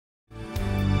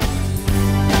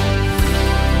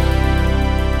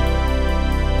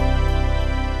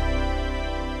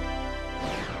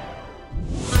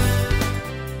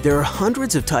There are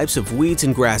hundreds of types of weeds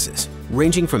and grasses,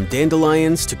 ranging from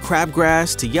dandelions to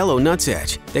crabgrass to yellow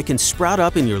nutsedge, that can sprout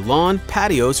up in your lawn,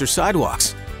 patios, or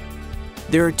sidewalks.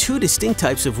 There are two distinct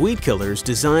types of weed killers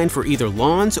designed for either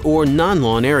lawns or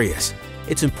non-lawn areas.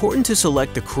 It's important to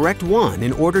select the correct one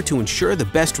in order to ensure the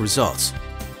best results.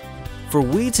 For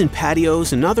weeds in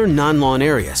patios and other non-lawn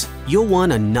areas, you'll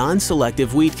want a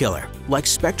non-selective weed killer, like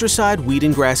Spectracide Weed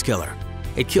and Grass Killer.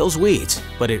 It kills weeds,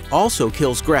 but it also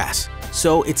kills grass.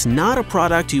 So it's not a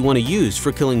product you want to use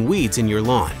for killing weeds in your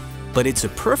lawn, but it's a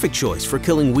perfect choice for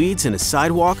killing weeds in a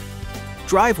sidewalk,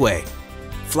 driveway,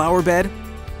 flower bed,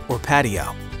 or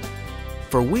patio.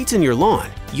 For weeds in your lawn,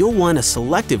 you'll want a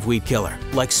selective weed killer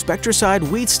like Spectracide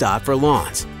Weed Stop for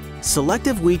lawns.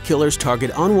 Selective weed killers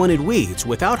target unwanted weeds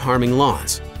without harming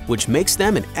lawns, which makes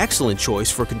them an excellent choice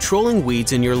for controlling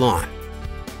weeds in your lawn.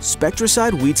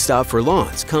 Spectracide Weed Stop for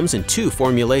lawns comes in two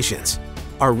formulations.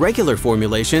 Our regular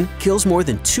formulation kills more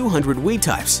than 200 weed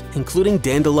types, including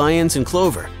dandelions and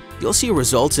clover. You'll see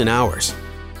results in hours.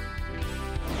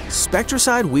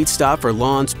 Spectracide Weed Stop for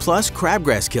Lawns plus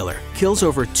Crabgrass Killer kills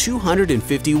over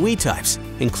 250 weed types,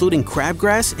 including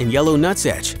crabgrass and yellow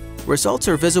nutsedge. Results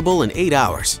are visible in 8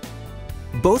 hours.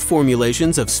 Both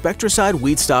formulations of Spectracide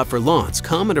Weed Stop for Lawns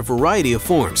come in a variety of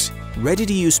forms: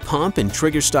 ready-to-use pump and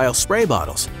trigger-style spray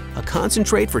bottles, a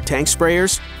concentrate for tank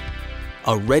sprayers,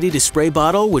 a ready-to-spray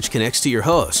bottle which connects to your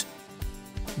hose,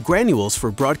 granules for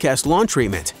broadcast lawn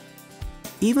treatment,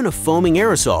 even a foaming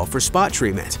aerosol for spot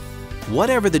treatment.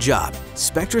 Whatever the job,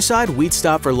 Spectracide Weed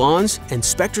Stop for Lawns and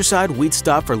Spectracide Weed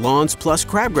Stop for Lawns plus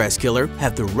Crabgrass Killer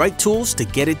have the right tools to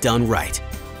get it done right.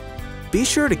 Be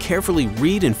sure to carefully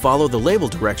read and follow the label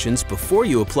directions before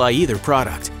you apply either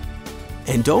product.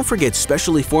 And don't forget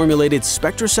specially formulated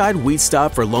Spectracide Weed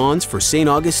Stop for Lawns for St.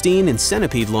 Augustine and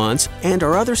Centipede lawns and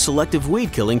our other selective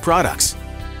weed-killing products.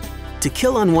 To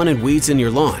kill unwanted weeds in your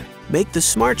lawn, make the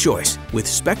smart choice with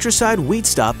Spectracide Weed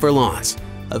Stop for Lawns.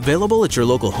 Available at your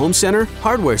local home center,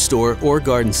 hardware store, or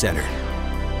garden center.